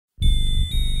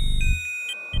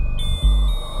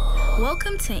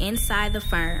Welcome to Inside the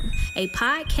Firm, a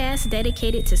podcast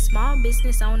dedicated to small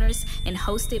business owners and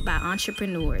hosted by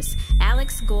entrepreneurs,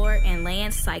 Alex Gore and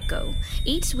Lance Psycho.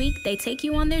 Each week, they take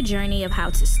you on their journey of how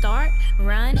to start,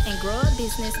 run, and grow a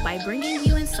business by bringing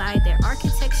you inside their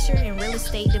architecture and real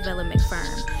estate development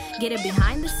firm. Get a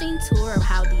behind-the-scenes tour of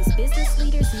how these business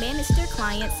leaders manage their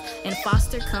clients and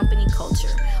foster company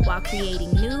culture while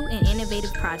creating new and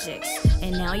innovative projects.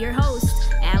 And now your hosts,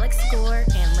 Alex Gore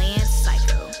and Lance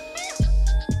Psycho.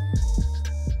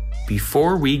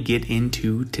 Before we get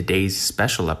into today's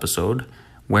special episode,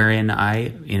 wherein I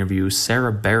interview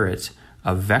Sarah Barrett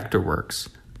of Vectorworks,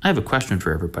 I have a question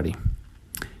for everybody.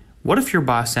 What if your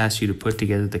boss asks you to put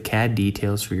together the CAD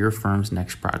details for your firm's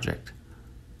next project?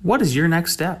 What is your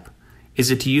next step?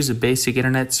 Is it to use a basic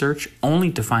internet search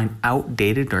only to find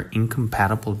outdated or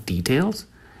incompatible details?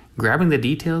 Grabbing the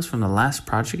details from the last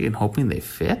project and hoping they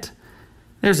fit?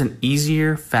 There's an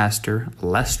easier, faster,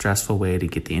 less stressful way to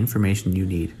get the information you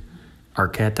need.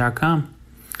 ArcCAD.com.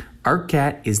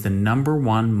 ArcCAD is the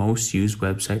 #1 most used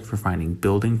website for finding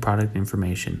building product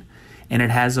information, and it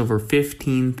has over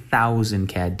 15,000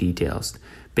 CAD details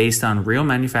based on real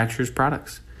manufacturers'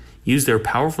 products. Use their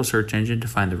powerful search engine to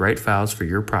find the right files for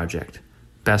your project.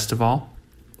 Best of all,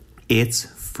 it's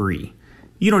free.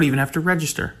 You don't even have to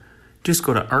register. Just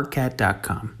go to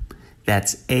ArcCAD.com.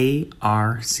 That's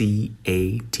ARCAT.com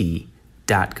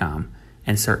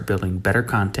and start building better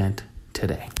content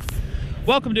today.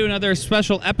 Welcome to another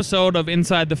special episode of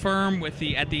Inside the Firm. We're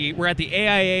at the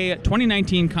AIA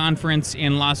 2019 conference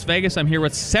in Las Vegas. I'm here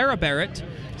with Sarah Barrett,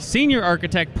 Senior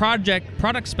Architect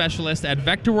Product Specialist at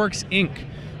Vectorworks, Inc.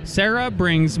 Sarah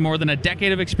brings more than a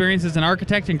decade of experience as an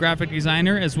architect and graphic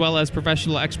designer, as well as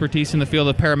professional expertise in the field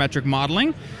of parametric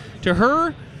modeling. To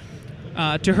her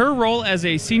role as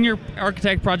a Senior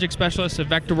Architect Project Specialist at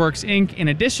Vectorworks, Inc., in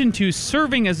addition to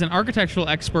serving as an architectural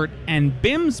expert and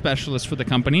BIM specialist for the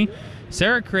company,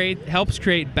 Sarah helps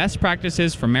create best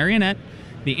practices for Marionette,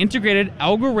 the integrated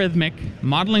algorithmic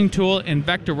modeling tool in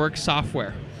Vectorworks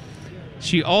software.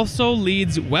 She also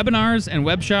leads webinars and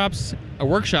workshops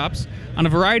on a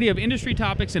variety of industry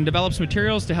topics and develops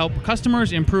materials to help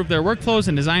customers improve their workflows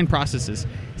and design processes.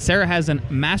 Sarah has a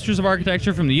Master's of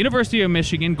Architecture from the University of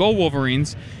Michigan, Go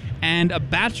Wolverines, and a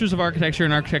Bachelor's of Architecture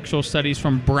and Architectural Studies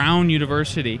from Brown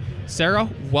University. Sarah,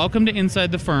 welcome to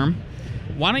Inside the Firm.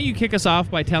 Why don't you kick us off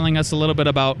by telling us a little bit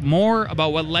more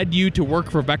about what led you to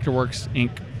work for Vectorworks, Inc.?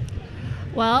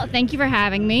 Well, thank you for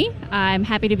having me. I'm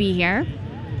happy to be here.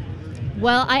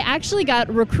 Well, I actually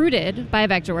got recruited by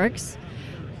Vectorworks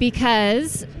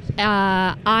because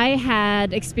I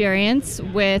had experience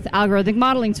with algorithmic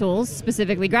modeling tools,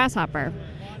 specifically Grasshopper.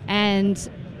 And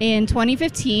in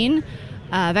 2015,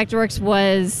 Vectorworks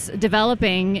was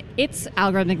developing its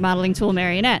algorithmic modeling tool,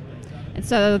 Marionette. And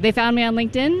so they found me on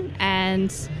LinkedIn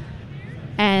and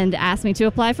asked me to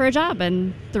apply for a job,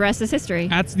 and the rest is history.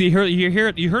 You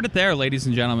heard it there, ladies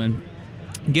and gentlemen.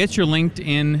 Get your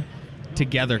LinkedIn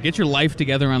together. Get your life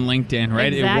together on LinkedIn,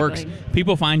 right? Exactly. It works.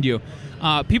 People find you.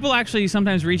 People actually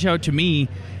sometimes reach out to me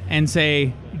and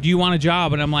say, do you want a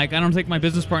job? And I'm like, I don't think my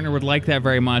business partner would like that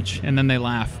very much. And then they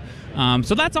laugh.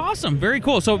 So that's awesome. Very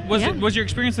cool. So was your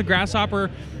experience with Grasshopper,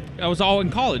 it was all in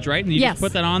college, right? And you Yes. just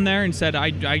put that on there and said,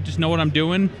 I just know what I'm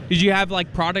doing. Did you have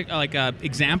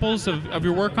examples of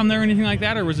your work on there or anything like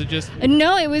that? Or was it just?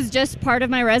 No, it was just part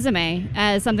of my resume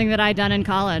as something that I'd done in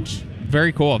college.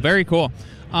 Very cool. Very cool.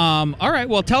 All right.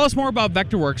 Well, tell us more about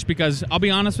Vectorworks, because I'll be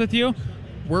honest with you,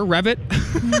 we're Revit,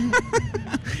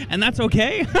 and that's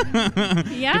okay.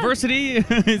 Yeah. Diversity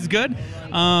is good.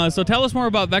 So tell us more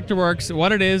about Vectorworks,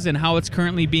 what it is, and how it's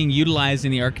currently being utilized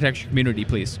in the architecture community,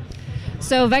 please.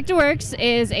 So Vectorworks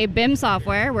is a BIM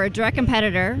software. We're a direct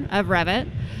competitor of Revit,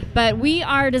 but we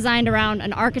are designed around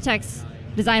an architect's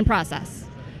design process.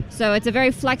 So it's a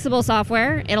very flexible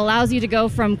software. It allows you to go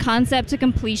from concept to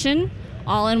completion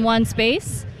all in one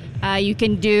space. You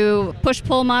can do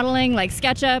push-pull modeling like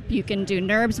SketchUp. You can do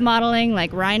NURBS modeling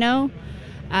like Rhino.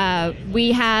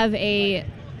 We have the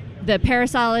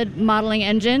Parasolid modeling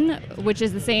engine, which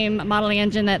is the same modeling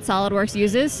engine that SolidWorks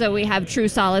uses. So we have true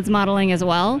solids modeling as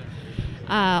well.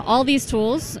 All these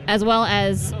tools, as well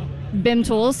as BIM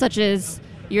tools, such as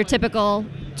your typical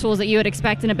tools that you would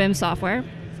expect in a BIM software.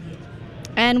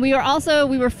 And we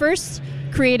were first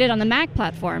created on the Mac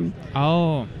platform.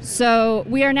 Oh. So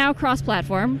we are now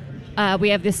cross-platform. We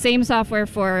have the same software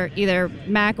for either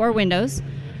Mac or Windows,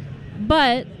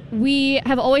 but we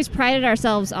have always prided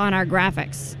ourselves on our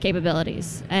graphics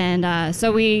capabilities. And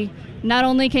so we not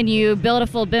only can you build a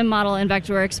full BIM model in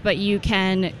Vectorworks, but you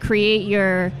can create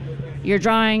your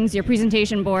drawings, your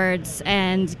presentation boards,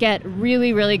 and get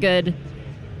really, really good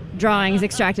drawings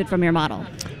extracted from your model.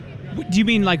 Do you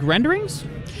mean like renderings?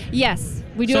 Yes,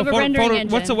 we do have a rendering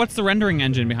engine. What's the rendering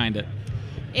engine behind it?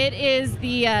 It is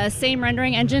the same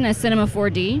rendering engine as Cinema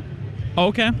 4D.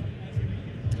 Okay.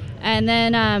 And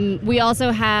then we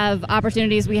also have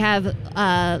opportunities. We have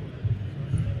a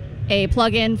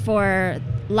plugin for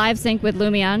Live Sync with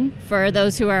Lumion for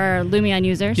those who are Lumion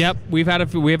users. Yep, we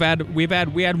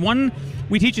had one.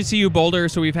 We teach at CU Boulder,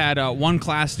 so we've had one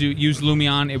class use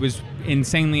Lumion. It was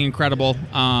insanely incredible.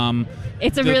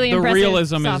 It's a really impressive the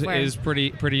realism software. is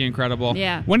pretty incredible.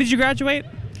 Yeah. When did you graduate?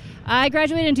 I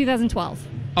graduated in 2012.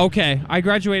 Okay, I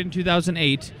graduated in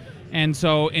 2008. And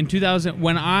so in 2000,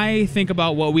 when I think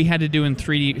about what we had to do in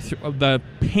 3D, the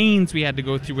pains we had to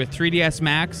go through with 3ds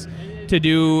Max to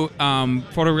do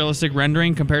photorealistic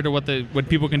rendering compared to what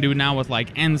people can do now with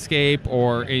like Enscape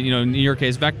or, in your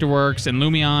case, Vectorworks and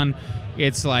Lumion,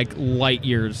 it's like light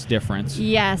years difference.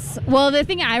 Yes. Well, the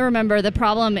thing I remember, the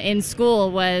problem in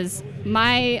school was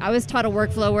I was taught a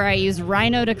workflow where I used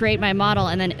Rhino to create my model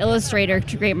and then Illustrator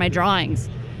to create my drawings.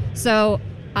 So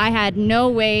I had no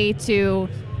way to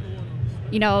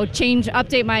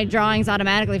update my drawings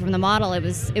automatically from the model. It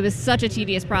was such a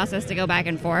tedious process to go back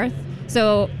and forth.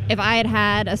 So if I had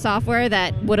had a software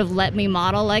that would have let me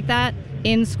model like that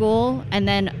in school and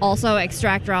then also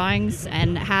extract drawings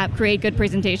and create good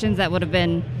presentations, that would have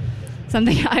been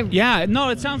something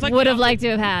it sounds like would have liked to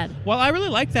have had. Well, I really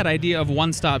like that idea of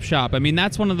one-stop shop. I mean,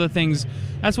 that's one of the things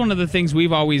that's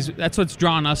what's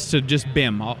drawn us to just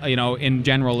BIM, in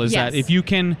general, is Yes. that if you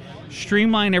can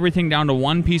streamline everything down to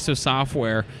one piece of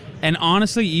software and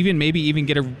honestly maybe even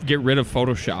get rid of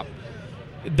Photoshop,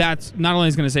 that's not only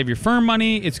is going to save your firm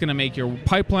money, it's going to make your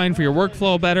pipeline for your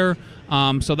workflow better.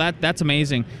 So that's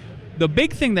amazing. The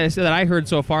big thing that I heard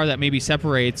so far that maybe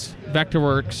separates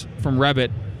Vectorworks from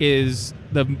Revit is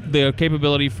the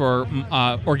capability for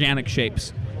organic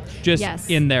shapes. Just Yes.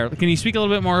 in there. Can you speak a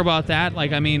little bit more about that?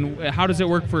 Like, I mean, how does it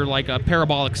work for like a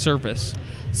parabolic surface?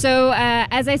 So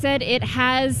as I said, it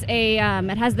has the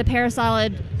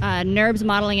Parasolid NURBS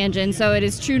modeling engine. So it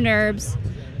is true NURBS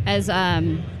as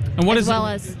And what as is well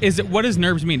as what does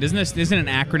NURBS mean? Isn't it an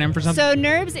acronym for something? So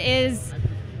NURBS is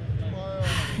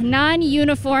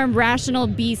non-uniform rational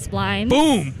B-splines.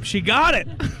 Boom! She got it.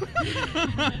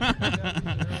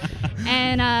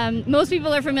 And most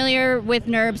people are familiar with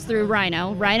NURBS through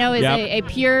Rhino. Rhino is a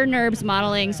pure NURBS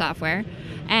modeling software,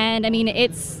 and I mean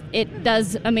it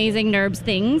does amazing NURBS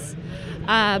things,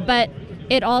 but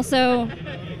it allows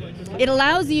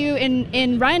you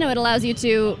in Rhino. It allows you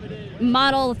to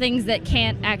model things that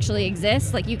can't actually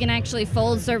exist. Like you can actually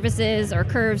fold surfaces or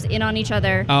curves in on each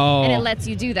other, and it lets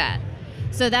you do that.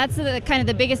 So that's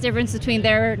the biggest difference between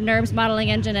their NURBS modeling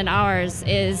engine and ours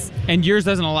is. And yours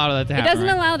doesn't allow that to happen. It doesn't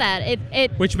right? allow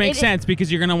that. Which makes sense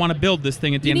because you're going to want to build this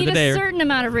thing at the end of the day. You need a certain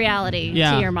amount of reality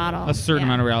to your model. A certain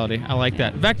amount of reality. I like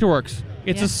that. Vectorworks.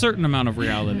 It's a certain amount of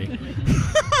reality.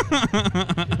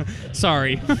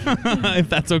 Sorry, if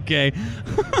that's okay.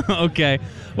 Okay.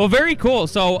 Well, very cool.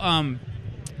 So,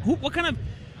 what kind of,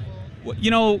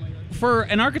 for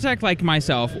an architect like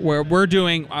myself, where we're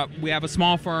doing, we have a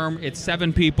small firm, it's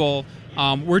 7 people,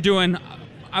 we're doing,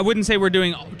 I wouldn't say we're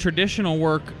doing traditional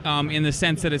work in the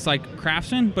sense that it's like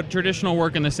craftsman, but traditional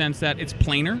work in the sense that it's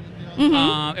planar.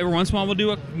 Mm-hmm. Every once in a while we'll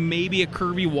do maybe a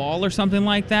curvy wall or something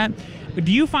like that. But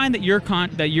do you find that your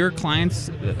clients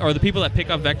or the people that pick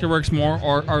up Vectorworks more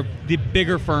are the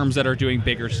bigger firms that are doing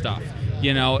bigger stuff?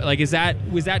 Like was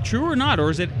that true or not? Or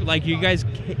is it like you guys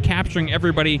capturing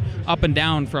everybody up and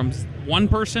down from one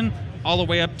person all the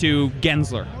way up to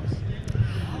Gensler?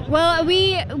 Well,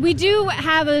 we do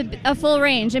have a full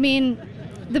range. I mean,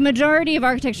 the majority of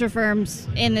architecture firms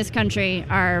in this country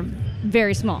are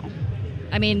very small.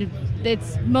 I mean,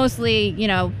 it's mostly,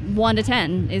 1 to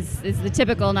 10 is the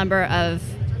typical number of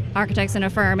architects in a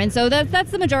firm. And so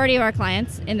that's the majority of our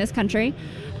clients in this country.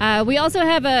 We also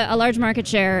have a large market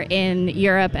share in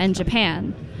Europe and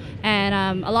Japan.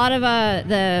 And a lot of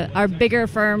our bigger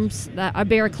firms, our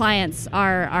bigger clients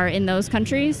are in those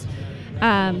countries.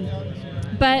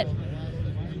 But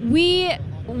we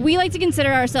like to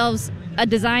consider ourselves a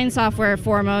design software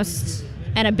foremost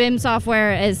and a BIM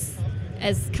software as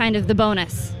kind of the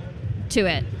bonus to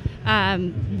it.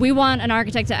 We want an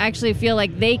architect to actually feel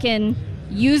like they can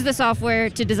use the software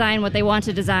to design what they want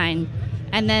to design,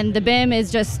 and then the BIM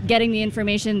is just getting the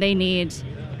information they need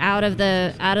out of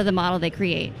the model they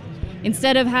create.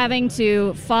 Instead of having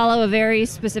to follow a very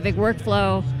specific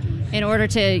workflow in order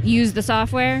to use the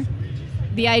software,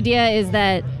 the idea is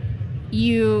that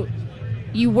you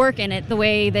work in it the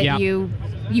way that you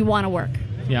want to work.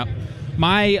 Yeah.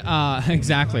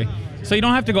 Exactly. So you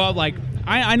don't have to go out like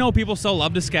I know people still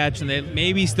love to sketch, and they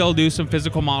maybe still do some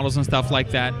physical models and stuff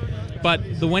like that. But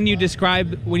when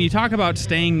you talk about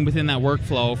staying within that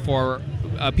workflow for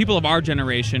people of our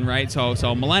generation, right? So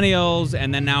millennials,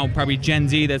 and then now probably Gen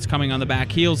Z that's coming on the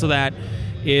back heels of that,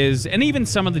 and even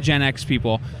some of the Gen X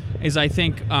people, is I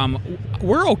think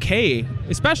we're okay,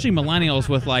 especially millennials,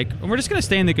 with we're just going to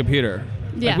stay in the computer.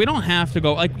 Yeah. We don't have to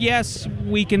go, yes,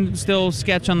 we can still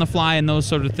sketch on the fly and those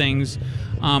sort of things,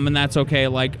 and that's okay.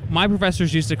 My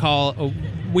professors used to call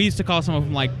some of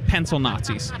them pencil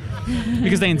Nazis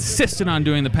because they insisted on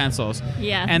doing the pencils.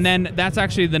 Yeah. And then that's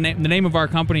actually the name of our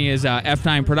company is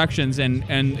F9 Productions, and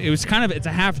it was it's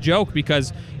a half joke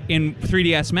because in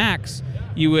 3ds Max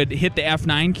you would hit the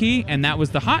F9 key, and that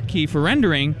was the hotkey for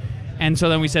rendering. And so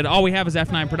then we said, all we have is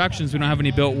F9 Productions. We don't have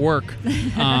any built work.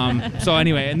 So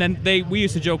anyway, and then we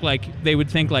used to joke they would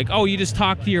think oh, you just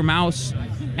talk to your mouse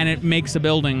and it makes a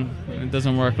building. It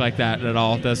doesn't work like that at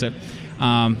all, does it?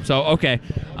 So okay.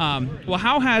 Well,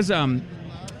 how has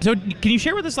so can you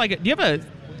share with us do you have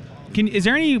is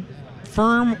there any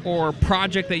firm or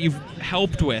project that you've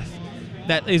helped with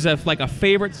that is a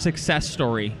favorite success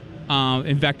story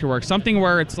in Vectorworks? Something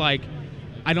where it's I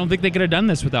don't think they could have done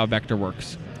this without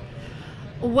Vectorworks.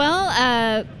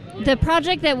 Well, the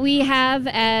project that we have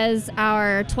as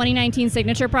our 2019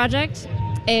 signature project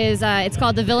is it's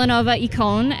called the Villanova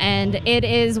Icône, and it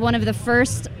is one of the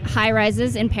first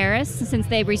high-rises in Paris since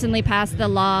they recently passed the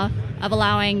law of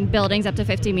allowing buildings up to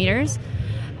 50 meters.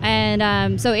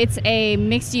 And so it's a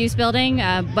mixed-use building,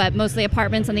 but mostly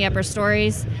apartments on the upper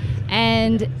stories.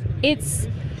 And it's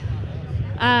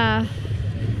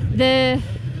the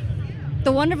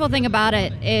wonderful thing about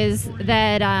it is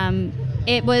that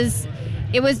it was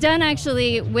done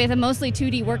actually with a mostly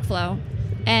 2D workflow,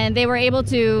 and they were able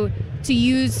to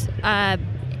use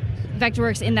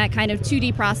Vectorworks in that kind of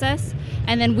 2D process,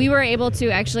 and then we were able to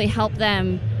actually help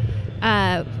them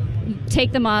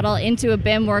take the model into a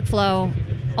BIM workflow,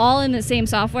 all in the same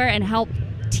software, and help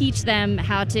teach them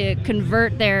how to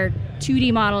convert their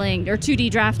 2D modeling or 2D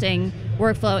drafting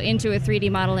workflow into a 3D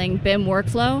modeling BIM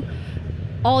workflow,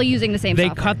 all using the same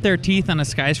software. They cut their teeth on a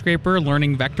skyscraper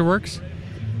learning Vectorworks?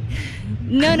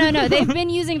 No. They've been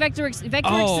using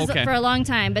Vectorworks for a long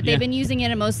time, but they've been using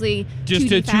it in mostly just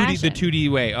 2D fashion. The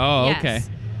 2D way. Oh, yes. Okay.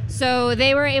 So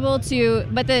they were able to,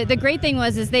 but the great thing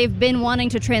is they've been wanting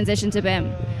to transition to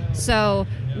BIM. So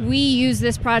we use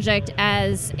this project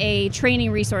as a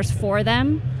training resource for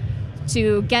them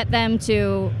to get them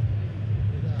to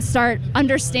start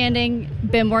understanding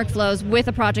BIM workflows with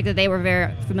a project that they were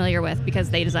very familiar with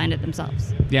because they designed it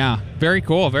themselves. Yeah, very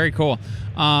cool, very cool.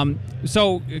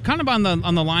 So kind of on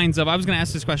the lines of, I was going to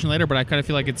ask this question later, but I kind of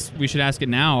feel like we should ask it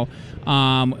now.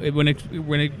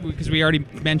 Because we already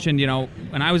mentioned,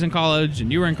 when I was in college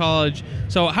and you were in college.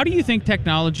 So how do you think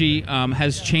technology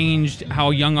has changed how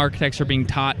young architects are being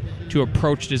taught to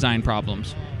approach design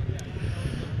problems?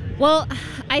 Well,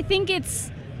 I think it's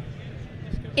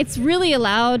really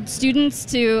allowed students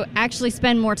to actually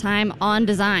spend more time on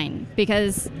design,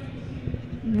 because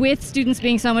with students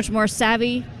being so much more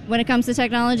savvy when it comes to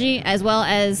technology, as well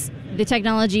as the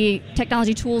technology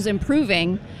tools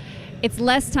improving, it's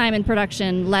less time in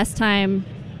production, less time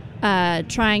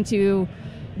trying to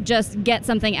just get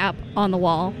something up on the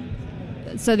wall.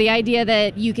 So the idea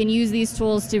that you can use these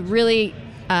tools to really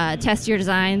test your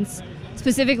designs,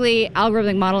 specifically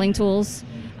algorithmic modeling tools,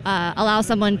 allow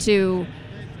someone to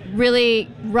really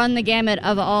run the gamut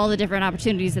of all the different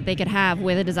opportunities that they could have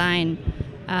with a design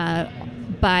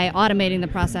by automating the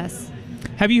process.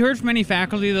 Have you heard from any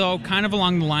faculty, though, kind of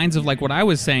along the lines of what I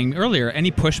was saying earlier,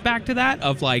 any pushback to that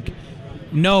of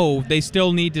no, they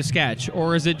still need to sketch?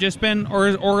 Or has it just been,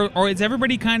 or is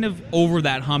everybody kind of over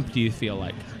that hump, do you feel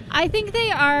like? I think they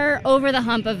are over the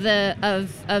hump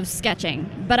of sketching,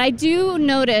 but I do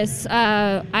notice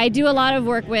I do a lot of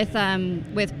work with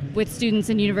students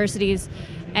in universities,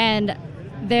 and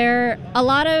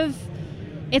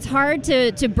it's hard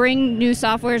to bring new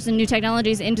softwares and new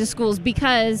technologies into schools,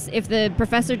 because if the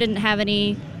professor didn't have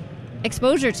any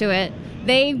exposure to it,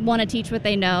 they want to teach what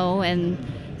they know, and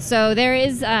so there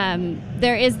is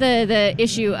the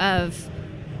issue of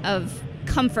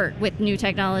comfort with new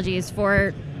technologies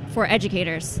for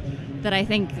educators that I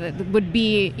think would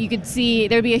be, you could see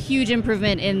there'd be a huge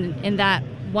improvement in that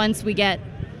once we get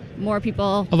more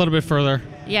people a little bit further.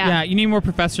 Yeah, you need more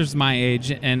professors my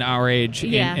age and our age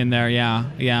in there.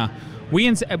 Yeah. We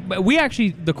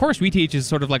actually, the course we teach is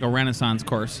sort of like a Renaissance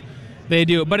course. They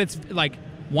do, but it's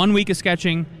 1 week of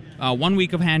sketching, 1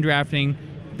 week of hand drafting.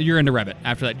 You're into Revit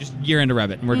after that. Just you're into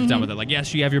Revit, and we're just done with it.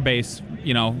 Yes, you have your base.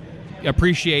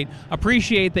 Appreciate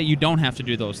that you don't have to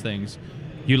do those things.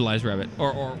 utilize Revit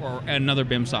or another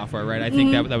BIM software, right? I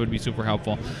think that would be super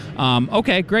helpful.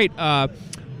 Okay, great.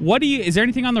 Is there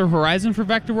anything on the horizon for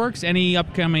Vectorworks? Any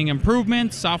upcoming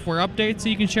improvements, software updates that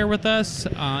you can share with us?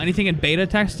 Anything in beta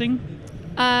testing?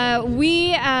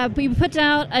 We put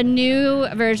out a new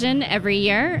version every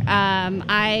year.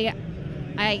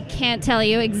 I can't tell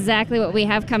you exactly what we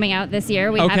have coming out this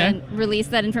year. We haven't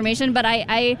released that information, but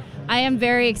I am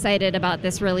very excited about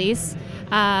this release.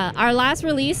 Our last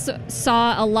release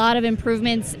saw a lot of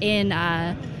improvements in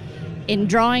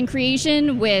drawing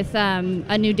creation with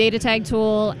a new data tag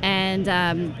tool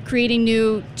and creating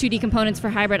new 2D components for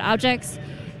hybrid objects.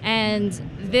 And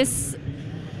this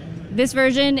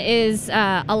version is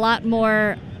a lot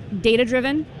more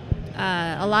data-driven,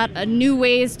 a lot of new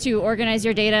ways to organize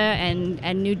your data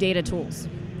and new data tools.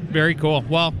 Very cool.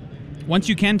 Well, once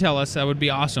you can tell us, that would be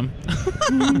awesome.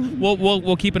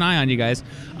 We'll keep an eye on you guys.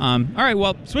 All right.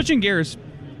 Well, switching gears,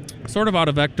 sort of out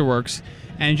of Vectorworks,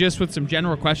 and just with some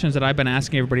general questions that I've been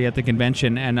asking everybody at the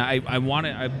convention, and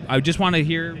I just want to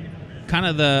hear kind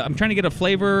of I'm trying to get a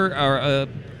flavor or a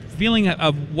feeling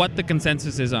of what the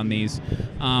consensus is on these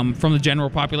from the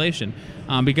general population,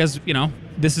 because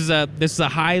this is a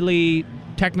highly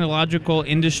technological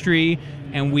industry,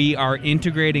 and we are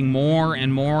integrating more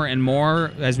and more and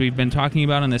more, as we've been talking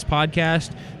about on this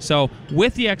podcast. So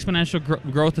with the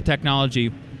exponential growth of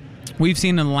technology we've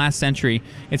seen in the last century,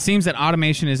 it seems that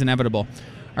automation is inevitable.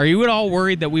 Are you at all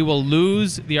worried that we will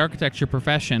lose the architecture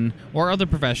profession or other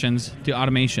professions to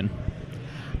automation?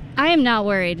 I am not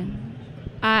worried.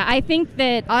 I think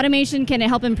that automation can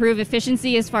help improve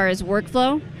efficiency as far as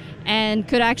workflow, and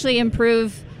could actually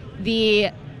improve the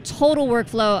total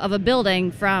workflow of a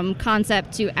building from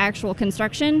concept to actual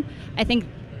construction. I think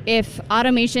if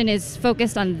automation is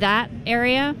focused on that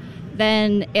area,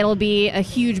 then it'll be a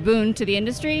huge boon to the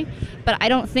industry. But I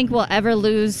don't think we'll ever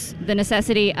lose the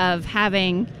necessity of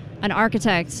having an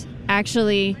architect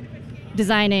actually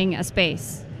designing a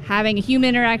space, having a human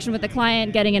interaction with the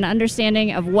client, getting an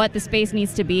understanding of what the space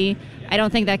needs to be. I don't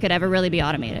think that could ever really be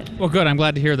automated. Well, good. I'm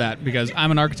glad to hear that, because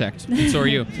I'm an architect, and so are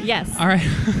you. Yes. All right.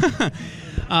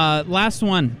 Last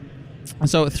one.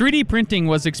 So 3D printing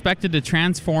was expected to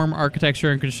transform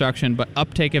architecture and construction, but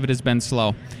uptake of it has been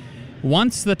slow.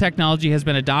 Once the technology has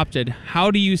been adopted,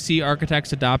 how do you see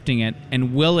architects adopting it,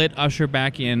 and will it usher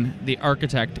back in the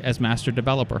architect as master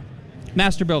builder?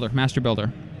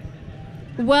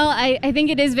 Well, I think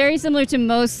it is very similar to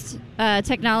most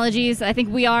technologies. I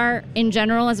think we are, in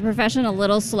general, as a profession, a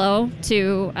little slow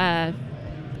to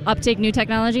uptake new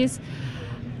technologies.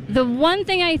 The one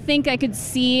thing I think I could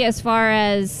see as far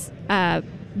as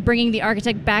bringing the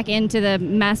architect back into the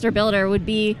master builder would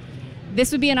be,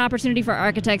 this would be an opportunity for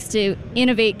architects to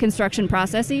innovate construction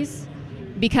processes,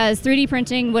 because 3D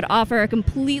printing would offer a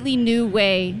completely new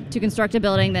way to construct a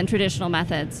building than traditional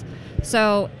methods.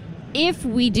 So if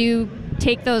we do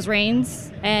take those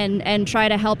reins and try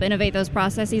to help innovate those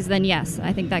processes, then yes,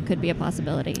 I think that could be a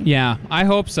possibility. Yeah, I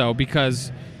hope so,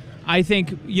 because I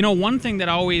think, one thing that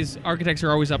architects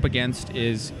are always up against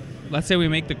is, let's say we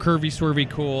make the curvy, swervy,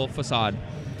 cool facade,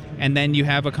 and then you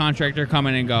have a contractor come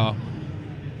in and go,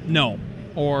 no,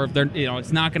 or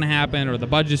it's not going to happen, or the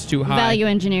budget's too high. Value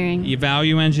engineering.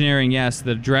 Value engineering, yes,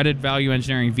 the dreaded value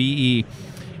engineering, VE.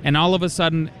 And all of a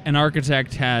sudden, an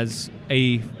architect has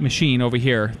a machine over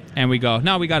here, and we go,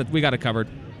 no, we got it covered.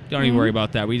 Don't even worry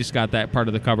about that. We just got that part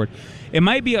of the cupboard. It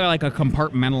might be like a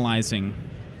compartmentalizing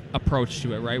approach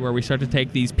to it, right? Where we start to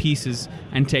take these pieces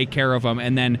and take care of them,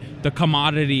 and then the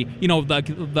commodity,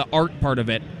 the art part of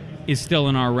it is still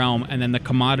in our realm, and then the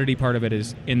commodity part of it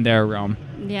is in their realm.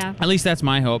 Yeah. At least that's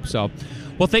my hope. So,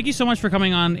 well, thank you so much for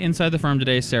coming on Inside the Firm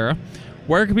today, Sarah.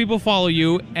 Where can people follow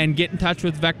you and get in touch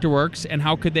with Vectorworks, and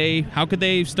how could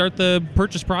they start the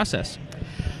purchase process?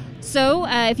 So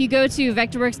if you go to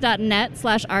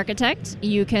vectorworks.net/architect,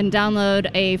 you can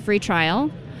download a free trial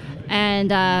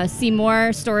and see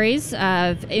more stories,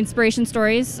 inspiration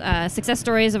stories, success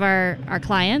stories of our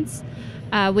clients.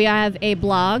 We have a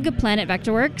blog, Planet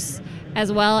Vectorworks, as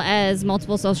well as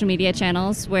multiple social media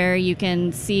channels where you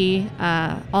can see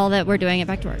all that we're doing at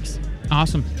Vectorworks.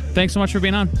 Awesome. Thanks so much for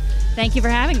being on. Thank you for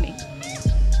having me.